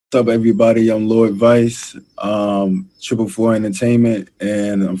What's up, everybody? I'm Lord Vice, Triple Four Entertainment,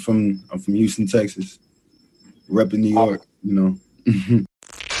 and I'm from Houston, Texas, repping New Uh, York. You know.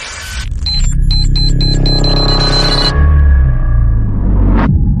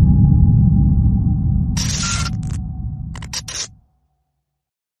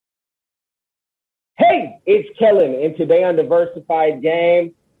 Hey, it's Kellen, and today on Diversified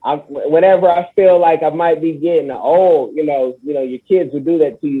Game, whenever I feel like I might be getting old, your kids will do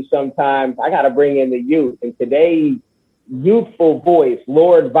that to you sometimes. I got to bring in the youth, and today's youthful voice,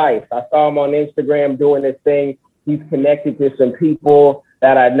 Lord Vice. I saw him on Instagram doing this thing. He's connected to some people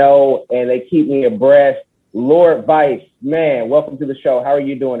that I know, and they keep me abreast. Lord Vice, man, welcome to the show. How are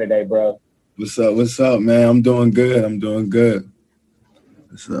you doing today, bro? What's up? What's up, man? I'm doing good. I'm doing good.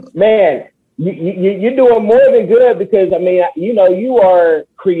 What's up? Man, you're doing more than good because, I mean, you are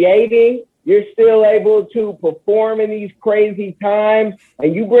creating. You're still able to perform in these crazy times,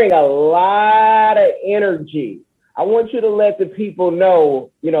 and you bring a lot of energy. I want you to let the people know,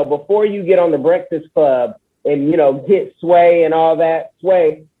 before you get on the Breakfast Club and, get Sway and all that.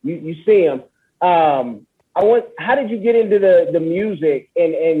 Sway, you see him. How did you get into the music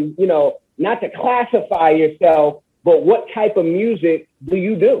and, not to classify yourself, but what type of music do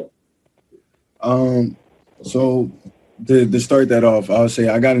you do? Um, so to start that off, I would say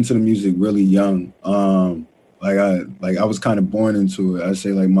I got into the music really young. I was kind of born into it. I say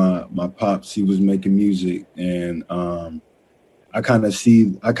like my pops, he was making music, and I kind of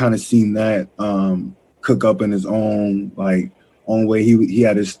seen that cook up in his own own way. He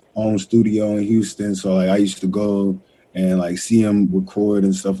had his own studio in Houston, so like I used to go and like see him record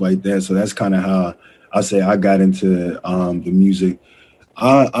and stuff like that. So that's kind of how I say I got into the music.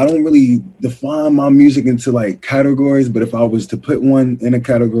 I don't really define my music into like categories, but if I was to put one in a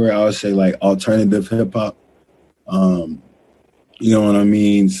category, I would say like alternative hip hop. Um, you know what I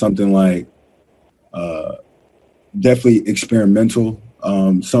mean? Something like uh, definitely experimental.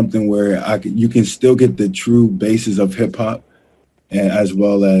 Something where you can still get the true basis of hip hop, and as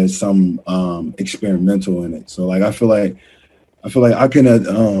well as some experimental in it. So like I feel like I feel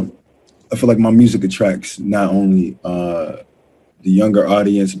like my music attracts not only the younger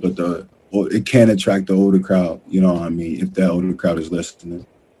audience, but it can attract the older crowd. You know what I mean? If that older crowd is listening.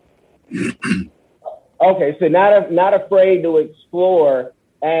 Okay, so not afraid to explore,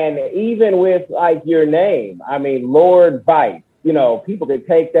 and even with like your name, I mean, Lord Vice. People could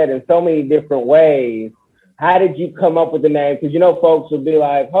take that in so many different ways. How did you come up with the name? Because folks will be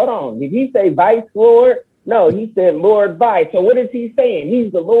like, "Hold on, did he say Vice Lord?" No, he said Lord Vice. So what is he saying?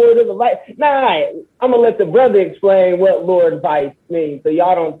 He's the Lord of the Vice. Nah, I'm gonna let the brother explain what Lord Vice means, so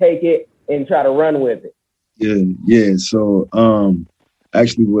y'all don't take it and try to run with it. Yeah, yeah. So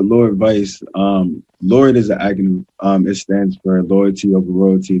actually with Lord Vice, Lord is an acronym. It stands for loyalty over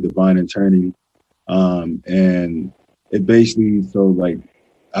royalty, divine eternity. And it basically, so like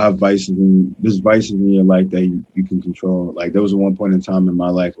I have there's vices in your life that you can control. Like there was one point in time in my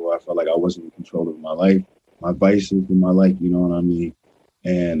life where I felt like I wasn't in control of my life, my vices in my life, you know what I mean?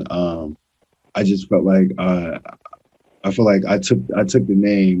 And I just felt like I feel like I took the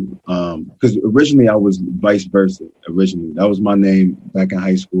name because originally I was vice versa. Originally, that was my name back in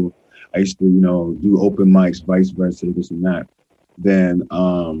high school. I used to, do open mics, vice versa, this and that. Then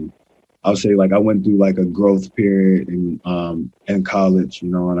I'll say like I went through like a growth period in college. You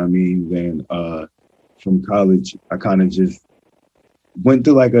know what I mean? Then from college, I kind of just went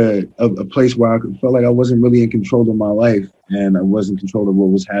through like a place where I felt like I wasn't really in control of my life, and I wasn't in control of what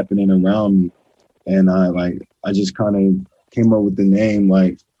was happening around me, and I just kind of came up with the name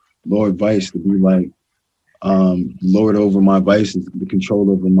like Lord Vice to be like Lord over my vices, the control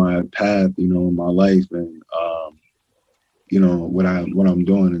over my path, my life, and what I'm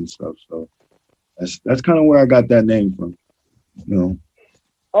doing and stuff. So that's kind of where I got that name from. You know.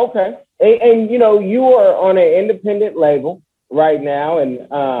 Okay. And you are on an independent label right now,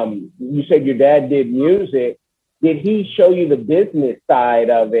 and you said your dad did music. Did he show you the business side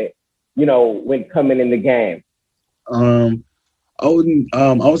of it, when coming in the game? Um, I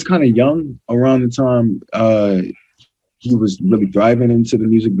was kind of young around the time he was really thriving into the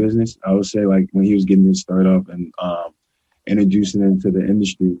music business. I would say like when he was getting his start up and introducing into the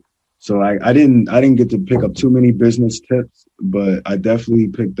industry. So I didn't get to pick up too many business tips, but I definitely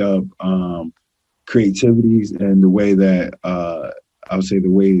picked up creativities and the way that I would say the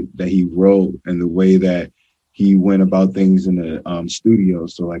way that he wrote and the way that he went about things in the studio.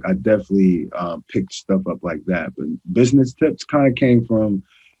 So like I definitely picked stuff up like that. But business tips kind of came from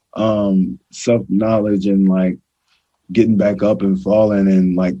self knowledge and like getting back up and falling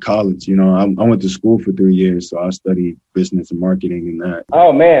in like college. You know, I went to school for 3 years, so I studied business and marketing and that.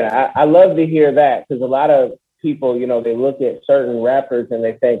 Oh man, I love to hear that, because a lot of people, you know, they look at certain rappers and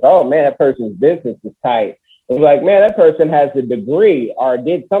they think, oh man, that person's business is tight. It's like, man, that person has a degree or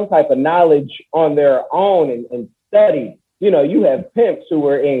did some type of knowledge on their own and studied. You know, you have pimps who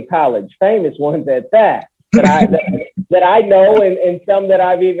were in college, famous ones at that. That I know, and some that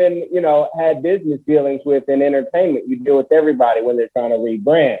I've even, you know, had business dealings with in entertainment. You deal with everybody when they're trying to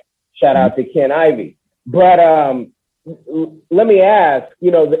rebrand. Shout out to Ken Ivey. But let me ask,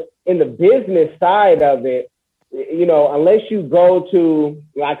 you know, in the business side of it, you know, unless you go to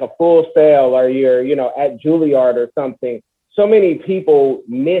like a Full Sail or you're, you know, at Juilliard or something, so many people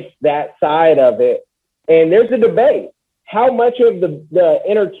miss that side of it. And there's a debate. How much of the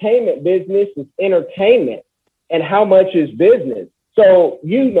entertainment business is entertainment and how much is business? So,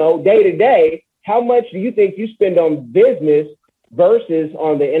 you know, day to day, how much do you think you spend on business versus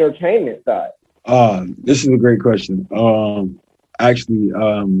on the entertainment side? This is a great question. Actually,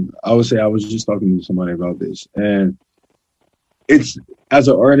 I would say I was just talking to somebody about this, and it's as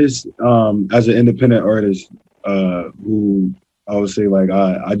an artist, as an independent artist, who I would say like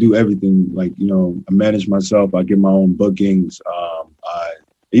I do everything. Like, you know, I manage myself. I get my own bookings. I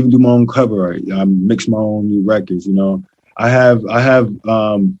even do my own cover art. I mix my own new records. You know, I have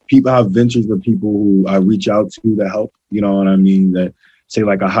people. I have ventures of people who I reach out to help. You know what I mean? That say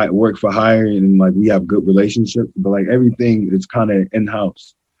like I work for hire and like we have good relationships, but like everything is kind of in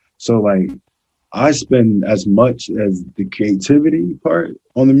house. So like I spend as much as the creativity part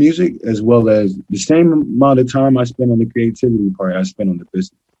on the music, as well as the same amount of time I spend on the creativity part I spend on the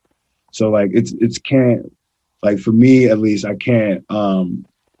business. So like it's can't, like for me at least, I can't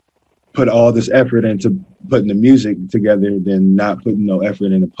put all this effort into putting the music together than not putting no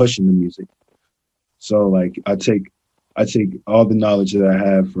effort into pushing the music. So like I take all the knowledge that I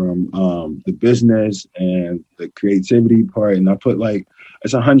have from the business and the creativity part, and I put like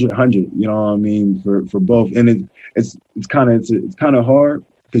it's 100, you know what I mean, for both. And it's kind of hard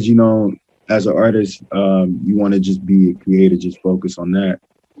because, you know, as an artist, you want to just be a creator, just focus on that.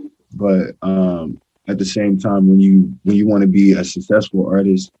 But at the same time, when you want to be a successful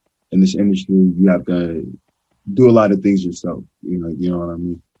artist in this industry, you have to do a lot of things yourself. You know what I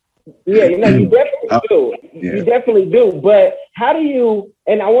mean? Yeah, you know, you definitely do. Yeah. You definitely do. But how do you,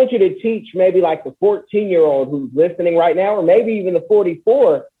 and I want you to teach maybe like the 14-year-old who's listening right now, or maybe even the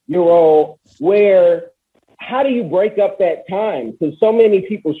 44-year-old, how do you break up that time? Because so many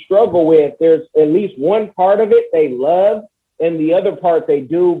people struggle with, there's at least one part of it they love, and the other part they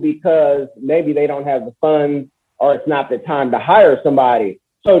do because maybe they don't have the funds or it's not the time to hire somebody.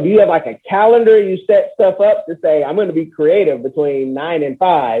 So do you have like a calendar you set stuff up to say, I'm going to be creative between 9 and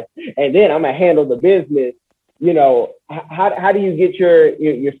 5, and then I'm going to handle the business? You know, how do you get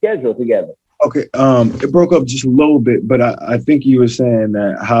your schedule together? Okay. It broke up just a little bit, but I think you were saying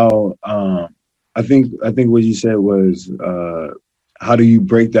that how, I think what you said was, how do you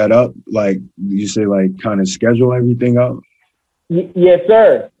break that up? Like you say, like kind of schedule everything out? Yes,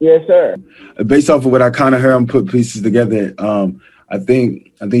 sir. Yes, sir. Based off of what I kind of heard, I'm put pieces together. I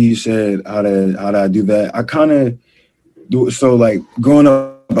think you said how did I do that? I kind of do it. So like growing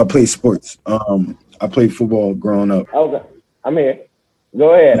up, I played sports. I played football growing up. Okay, I'm here.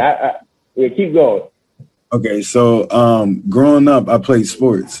 Go ahead. Yeah, keep going. Okay, so growing up, I played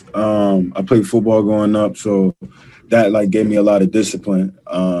sports. I played football growing up, so that like gave me a lot of discipline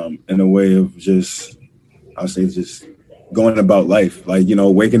in a way of just, I'll say just going about life, like, you know,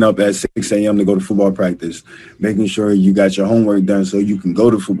 waking up at 6 a.m. to go to football practice, making sure you got your homework done so you can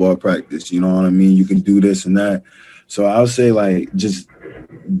go to football practice. You know what I mean? You can do this and that. So I'll say like just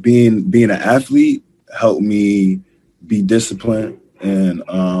being an athlete helped me be disciplined and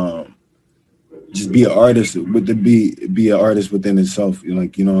just be an artist with the be an artist within itself.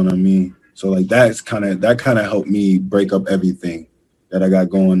 Like, you know what I mean? So like that kind of helped me break up everything that I got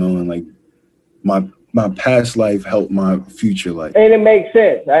going on. Like my past life helped my future life. And it makes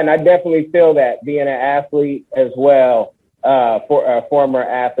sense. And I definitely feel that being an athlete as well, for a former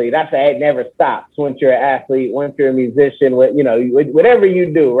athlete. I say it never stops once you're an athlete, once you're a musician, you know, whatever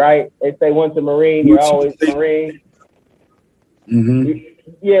you do, right? They say once a Marine, you're always a Marine.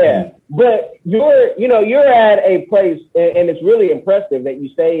 Mm-hmm. Yeah. But you're at a place, and it's really impressive that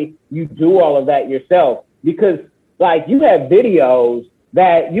you say you do all of that yourself, because like you have videos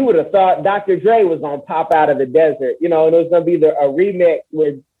that you would have thought Dr. Dre was going to pop out of the desert, you know, and it was going to be a remix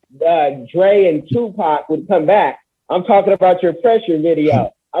where Dre and Tupac would come back. I'm talking about your Pressure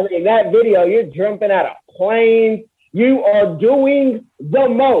video. I mean, that video, you're jumping out of planes. You are doing the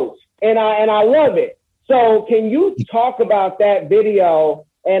most, and I love it. So can you talk about that video?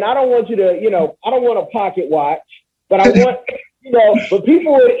 And I don't want you to, I don't want a pocket watch, but I want, but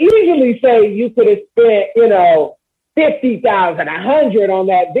people would easily say you could have spent, 50,000, 100 on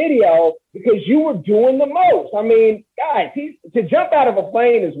that video because you were doing the most. I mean, guys, to jump out of a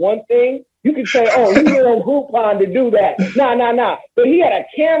plane is one thing. You could say, oh, you were on Groupon to do that. Nah. But he had a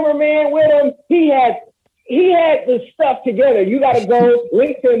cameraman with him. He had the stuff together. You got to go,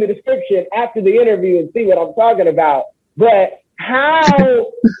 links in the description after the interview and see what I'm talking about. But how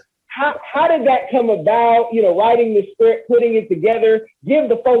did that come about? Writing the script, putting it together, give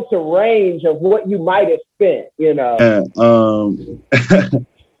the folks a range of what you might have spent,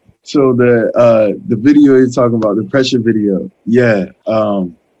 So the video you're talking about, the pressure video. Yeah.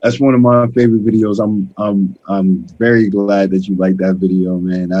 That's one of my favorite videos. I'm very glad that you like that video,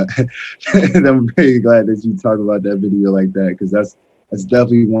 man. I'm very glad that you talk about that video like that, because that's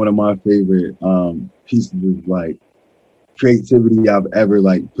definitely one of my favorite pieces of like creativity I've ever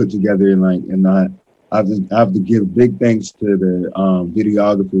like put together, and I have to give big thanks to the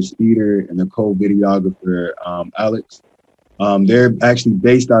videographer Speeder and the co-videographer Alex. They're actually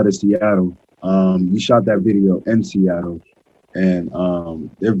based out of Seattle. We shot that video in Seattle. And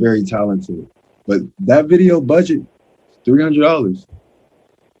they're very talented. But that video budget, $300.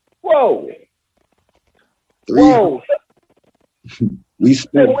 Whoa. Whoa. We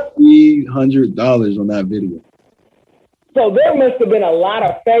spent $300 on that video. So there must have been a lot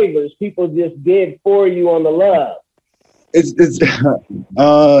of favors people just did for you on the love. It's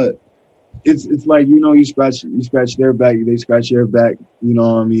like, you scratch their back, they scratch your back. You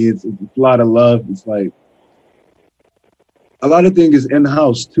know what I mean? It's a lot of love. It's like a lot of things is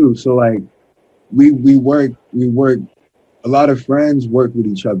in-house too. So like we work, a lot of friends work with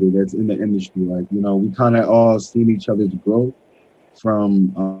each other that's in the industry. Like, we kind of all seen each other's growth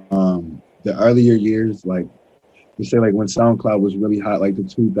from the earlier years. Like we say, like when SoundCloud was really hot, like the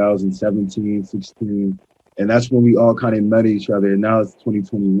 2017, 16. And that's when we all kind of met each other. And now it's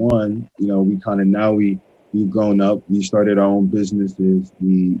 2021, we've grown up. We started our own businesses.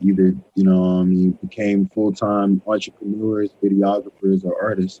 We either, became full-time entrepreneurs, videographers, or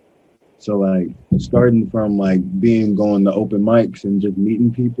artists. So like starting from like going to open mics and just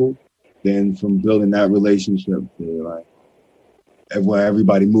meeting people, then from building that relationship to like where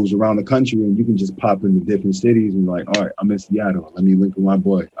everybody moves around the country and you can just pop into different cities and like, all right, I'm in Seattle, let me link with my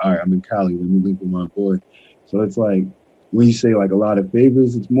boy. All right, I'm in Cali, let me link with my boy. So it's like when you say like a lot of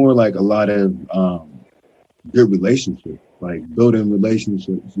favors, it's more like a lot of good relationships, like building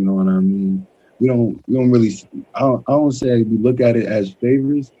relationships, you know what I mean? We don't really, I don't say we look at it as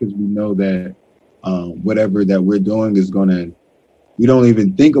favors, because we know that whatever that we're doing is we don't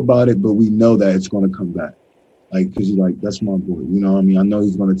even think about it, but we know that it's gonna come back. Like, cause you're like, that's my boy, you know what I mean? I know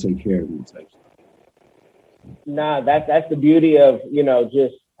he's gonna take care of me type stuff. Nah, that's the beauty of,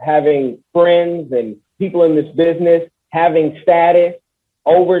 just having friends and people in this business, having status,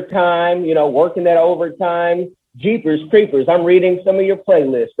 overtime, working that overtime. Jeepers creepers, I'm reading some of your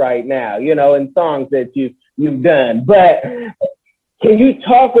playlists right now, and songs that you've done. But can you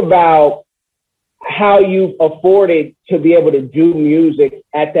talk about how you've afforded to be able to do music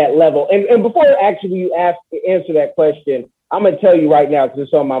at that level? And before actually you answer that question, I'm going to tell you right now, because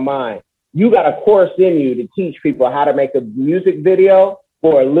it's on my mind. You got a course in you to teach people how to make a music video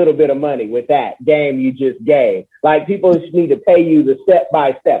for a little bit of money with that game you just gave. Like, people just need to pay you the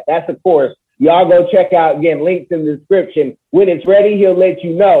step-by-step. That's a course. Y'all go check out, again, links in the description. When it's ready, he'll let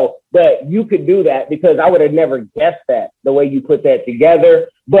you know. But you could do that, because I would have never guessed that, the way you put that together.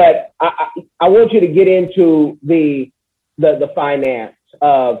 But I want you to get into the finance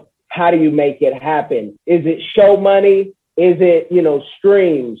of how do you make it happen? Is it show money? Is it,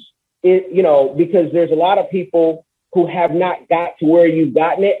 streams? Because there's a lot of people who have not got to where you've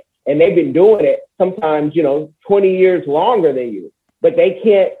gotten it, and they've been doing it sometimes, 20 years longer than you, but they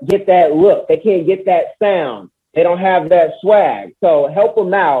can't get that look. They can't get that sound. They don't have that swag. So help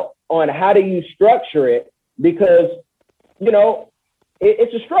them out on how do you structure it, because,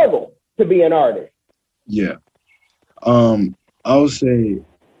 it's a struggle to be an artist. Yeah. I would say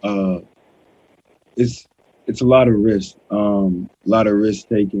it's a lot of risk,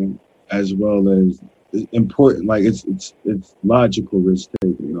 taking, as well as important. Like it's logical risk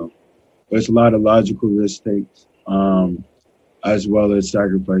taking, but it's a lot of logical risk takes, as well as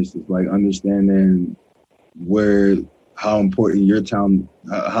sacrifices, like understanding how important your time,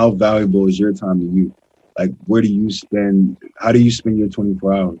 how valuable is your time to you? Like, how do you spend your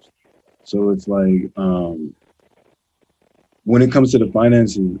 24 hours? So it's like, when it comes to the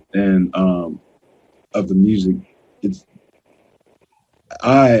finances and of the music,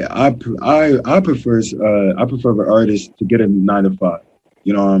 I prefer for artists to get a 9 to 5.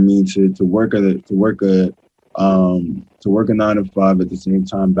 You know what I mean? To work a 9 to 5 at the same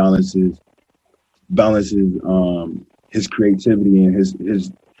time balances his creativity and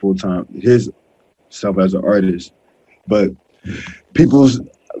his full time his self as an artist. But people's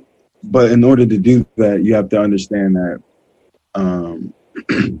but in order to do that, you have to understand that um,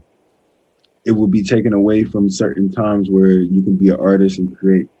 it will be taken away from certain times where you can be an artist and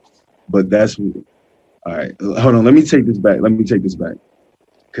create. But that's all right. Hold on. Let me take this back.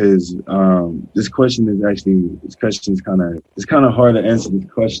 Because this question is it's kind of hard to answer this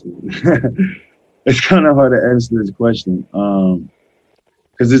question. It's kind of hard to answer this question.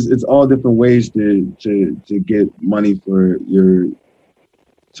 Because it's all different ways to get money for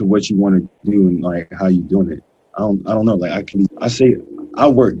to what you want to do and like how you doing it. I don't know. Like I say I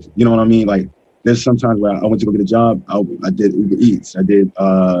worked. You know what I mean? Like there's sometimes where I went to go get a job. I did Uber Eats. I did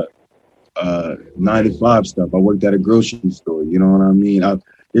 9 to 5 stuff. I worked at a grocery store. You know what I mean?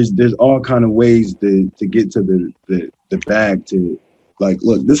 There's all kind of ways to get to the bag to like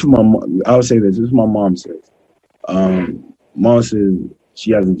look. This is my mom. I would say this. This is what my mom says. Mom says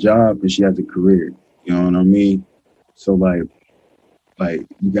she has a job and she has a career. You know what I mean? So like I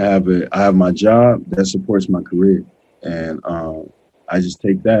have my job that supports my career, and I just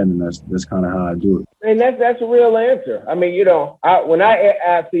take that, and that's kind of how I do it. And that's a real answer. I mean, when I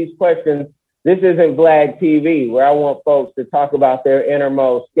ask these questions, this isn't Vlad TV where I want folks to talk about their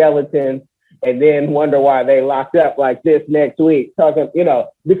innermost skeletons and then wonder why they locked up like this next week.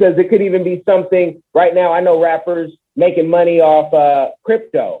 Because it could even be something right now. I know rappers making money off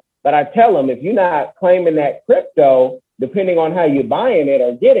crypto, but I tell them if you're not claiming that crypto, depending on how you're buying it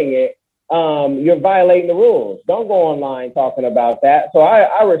or getting it, you're violating the rules. Don't go online talking about that. So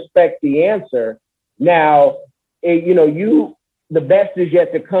I respect the answer. Now, the best is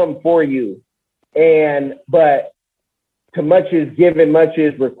yet to come for you. But to much is given, much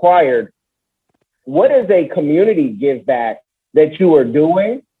is required. What is a community give back that you are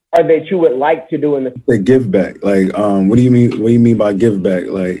doing or that you would like to do in the give back? Like, what do you mean? What do you mean by give back?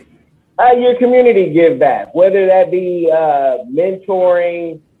 Like, your community give back, whether that be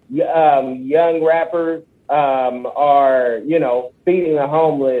mentoring young rappers or feeding the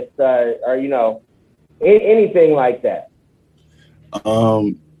homeless or anything like that.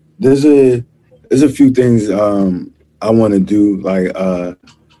 There's a few things I want to do. Like I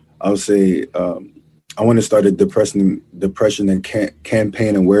would say I want to start a depression and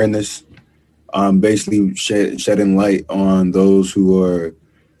campaign awareness. Basically shedding light on those who are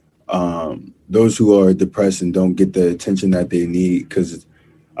depressed and don't get the attention that they need, because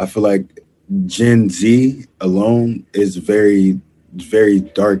I feel like Gen Z alone is very, very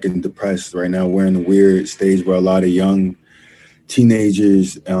dark and depressed right now. We're in a weird stage where a lot of young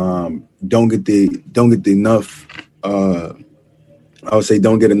teenagers don't get enough. I would say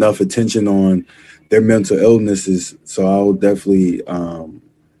don't get enough attention on their mental illnesses. So I will definitely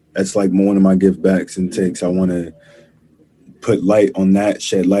that's like one of my give backs and takes. I want to put light on that,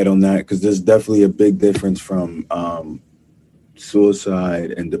 shed light on that, because there's definitely a big difference from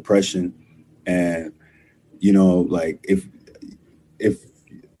suicide and depression. And like if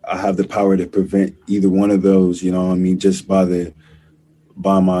I have the power to prevent either one of those, just by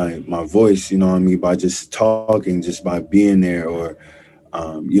my voice, by just talking, just by being there, or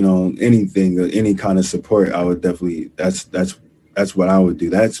anything, any kind of support, I would definitely that's what I would do.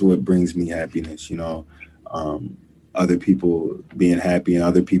 That's what brings me happiness, other people being happy and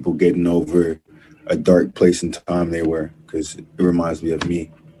other people getting over a dark place and time they were, because it reminds me of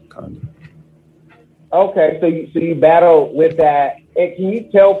me, kind of. Okay, so you battle with that, and can you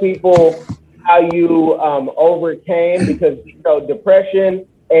tell people how you overcame, because depression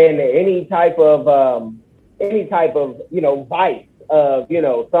and any type of vice of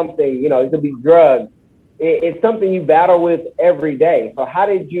something, it could be drugs. It's something you battle with every day. So how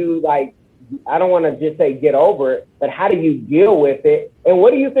did you I don't want to just say get over it, but how do you deal with it? And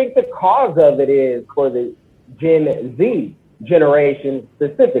what do you think the cause of it is for the Gen Z generation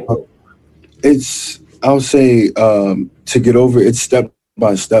specifically? I would say to get over it, it's step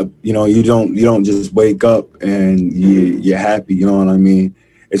by step. You don't just wake up and you're happy. You know what I mean?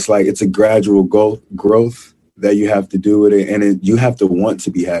 It's like it's a gradual growth that you have to do with it, and you have to want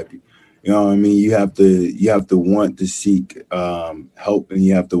to be happy. You know what I mean? You have to want to seek help, and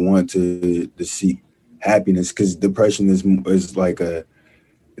you have to want to seek happiness, because depression is like a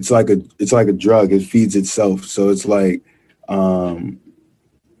drug. It feeds itself. So it's like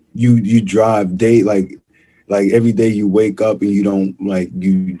you drive day like like every day you wake up and you don't like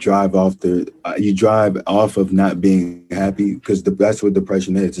you drive off of not being happy, because that's what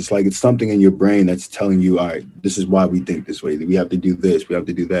depression is. It's like it's something in your brain that's telling you, all right, this is why we think this way, we have to do this, we have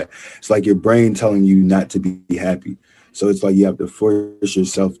to do that. It's like your brain telling you not to be happy. So it's like you have to force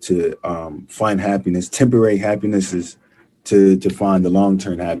yourself to find happiness. Temporary happiness is to find the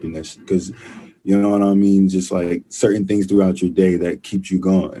long-term happiness, because you know what I mean, just like certain things throughout your day that keeps you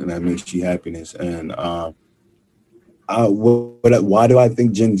going and that makes you happiness. And why do I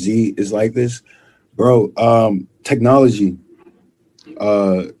think Gen Z is like this, bro? Technology.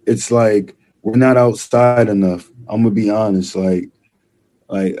 It's like we're not outside enough. I'm gonna be honest. Like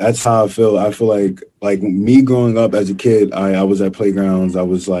that's how I feel. I feel like me growing up as a kid, I was at playgrounds. I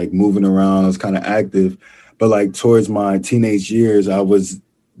was like moving around. I was kind of active, but like towards my teenage years, I was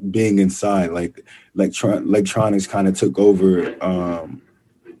being inside. Like electronics kind of took over.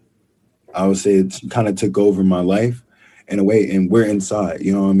 I would say it kind of took over my life in a way, and we're inside.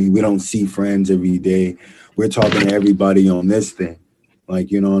 You know what I mean? We don't see friends every day. We're talking to everybody on this thing,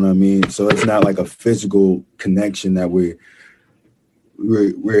 like, you know what I mean? So it's not like a physical connection that we're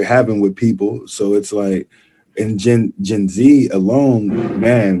having with people. So it's like in Gen Z alone,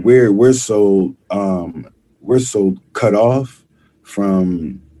 man, we're so cut off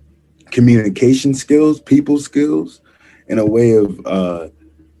from communication skills, people skills, in a way of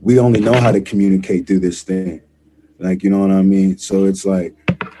we only know how to communicate through this thing. Like, you know what I mean? So it's like,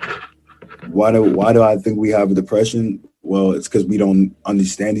 why do I think we have a depression? Well, it's because we don't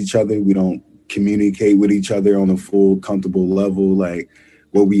understand each other. We don't communicate with each other on a full comfortable level, like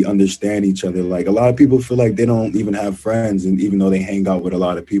where we understand each other. Like a lot of people feel like they don't even have friends, and even though they hang out with a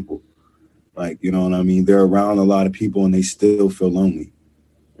lot of people, like, you know what I mean, they're around a lot of people and they still feel lonely.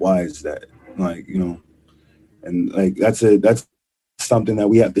 Why is that? Like, you know, and like that's something that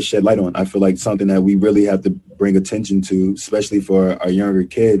we have to shed light on. I feel like something that we really have to bring attention to, especially for our younger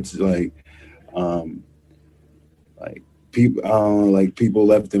kids. Like people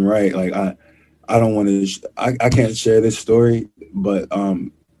left and right. Like I don't want to. I can't share this story, but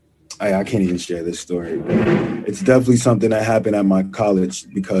I can't even share this story. But it's definitely something that happened at my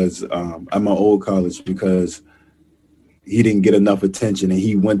college, because at my old college, because he didn't get enough attention and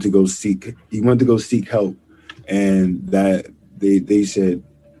he went to go seek help, and that they said,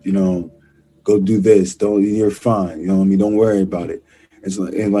 you know, go do this. You're fine. You know what I mean? Don't worry about it. It's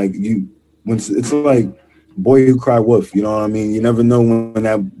like it's like boy who cry wolf. You know what I mean? You never know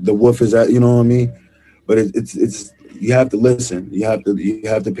when the wolf is at. You know what I mean? But it's you have to listen. You have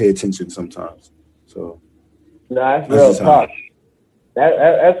to pay attention sometimes. So no, that's real talk.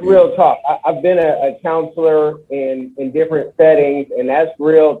 That's real talk. I've been a counselor in different settings, and that's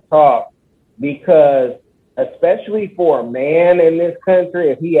real talk, because especially for a man in this country,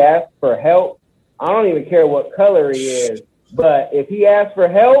 if he asks for help, I don't even care what color he is, but if he asks for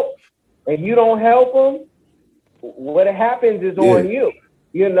help and you don't help him, what happens is on you,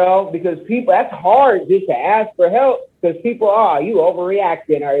 you know, because people, that's hard just to ask for help, because people are, you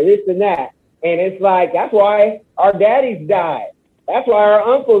overreacting or this and that. And it's like, that's why our daddies died. That's why our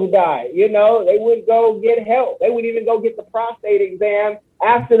uncles died. You know, they wouldn't go get help. They wouldn't even go get the prostate exam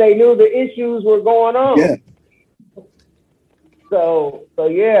after they knew the issues were going on. Yeah. So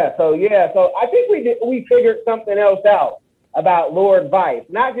I think we figured something else out about Lord Vice.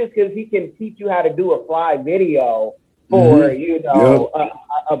 Not just because he can teach you how to do a fly video for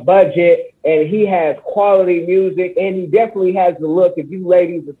a budget, and he has quality music, and he definitely has the look. If you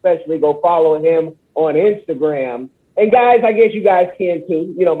ladies especially go follow him on Instagram. And guys, I guess you guys can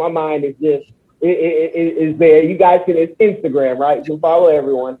too. You know, my mind is just is there. You guys can, it's Instagram, right? You can follow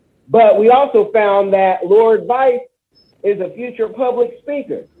everyone. But we also found that Lord Vice is a future public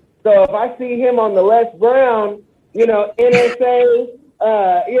speaker. So if I see him on the Les Brown, you know, NSA,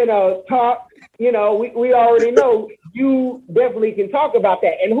 you know, talk, you know, we already know you definitely can talk about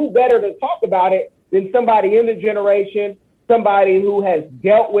that. And who better to talk about it than somebody in the generation, somebody who has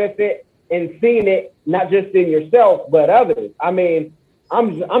dealt with it and seen it, not just in yourself, but others. I mean,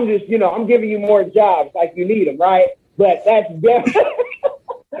 I'm just, you know, I'm giving you more jobs like you need them, right? But that's definitely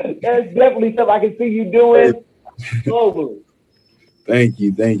something I can see you doing globally. Thank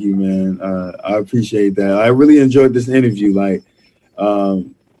you, man. I appreciate that. I really enjoyed this interview. Like,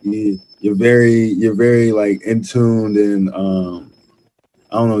 you're very like in tuned, and I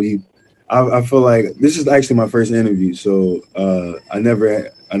don't know, I feel like this is actually my first interview, so I never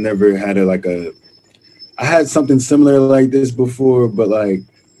had I had something similar like this before, but like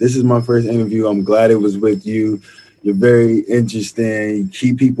this is my first interview. I'm glad it was with you. You're very interesting. You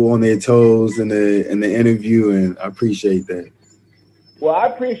keep people on their toes in the interview, and I appreciate that. Well, I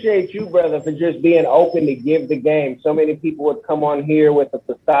appreciate you, brother, for just being open to give the game. So many people would come on here with a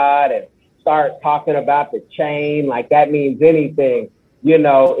facade and start talking about the chain like that means anything. You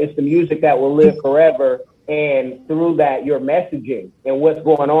know, it's the music that will live forever. And through that, your messaging and what's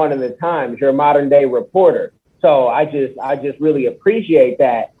going on in the times. You're a modern day reporter. So I just really appreciate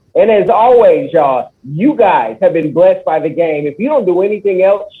that. And as always, y'all, you guys have been blessed by the game. If you don't do anything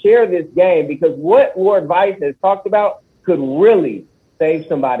else, share this game, because what Lord Vice has talked about could really save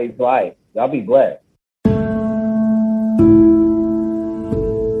somebody's life. Y'all be blessed.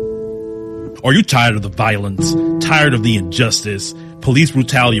 Are you tired of the violence, tired of the injustice, police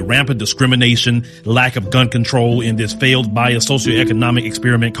brutality, rampant discrimination, lack of gun control in this failed biased socioeconomic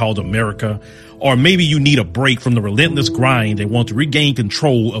experiment called America? Or maybe you need a break from the relentless grind and want to regain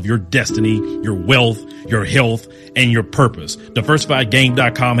control of your destiny, your wealth, your health, and your purpose.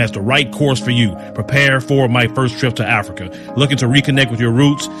 DiversifiedGame.com has the right course for you. Prepare for my first trip to Africa. Looking to reconnect with your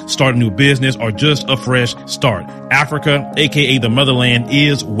roots, start a new business, or just a fresh start. Africa, aka the motherland,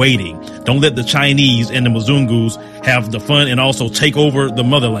 is waiting. Don't let the Chinese and the Mzungus have the fun and also take over the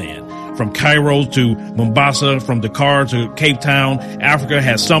motherland. From Cairo to Mombasa, from Dakar to Cape Town, Africa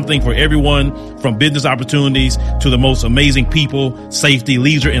has something for everyone, from business opportunities to the most amazing people, safety,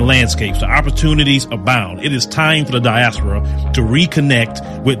 leisure, and landscapes. The opportunities abound. It is time for the diaspora to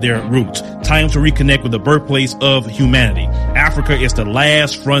reconnect with their roots. Time to reconnect with the birthplace of humanity. Africa is the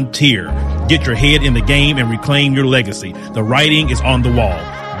last frontier. Get your head in the game and reclaim your legacy. The writing is on the wall.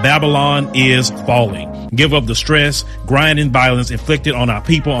 Babylon is falling. Give up the stress, grind, and violence inflicted on our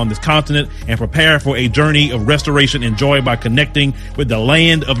people on this continent and prepare for a journey of restoration and joy by connecting with the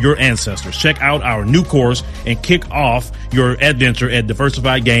land of your ancestors. Check out our new course and kick off your adventure at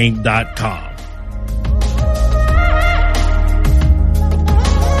DiversifiedGame.com.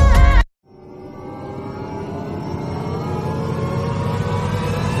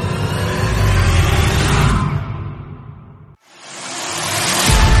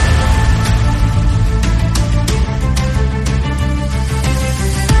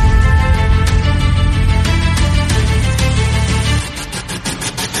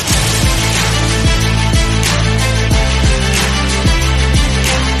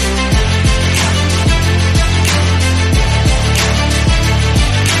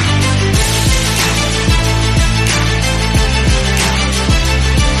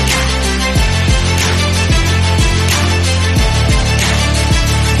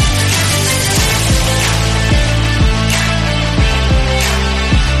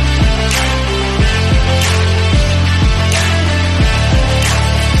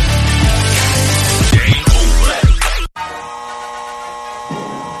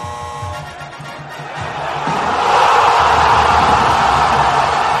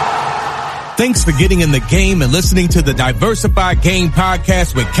 Thanks for getting in the game and listening to the Diversified Game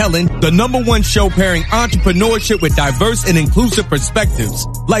Podcast with Kellen, the #1 show pairing entrepreneurship with diverse and inclusive perspectives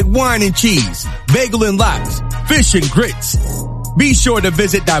like wine and cheese, bagel and lox, fish and grits. Be sure to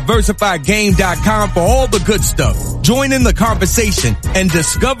visit DiversifiedGame.com for all the good stuff. Join in the conversation and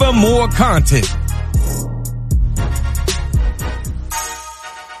discover more content.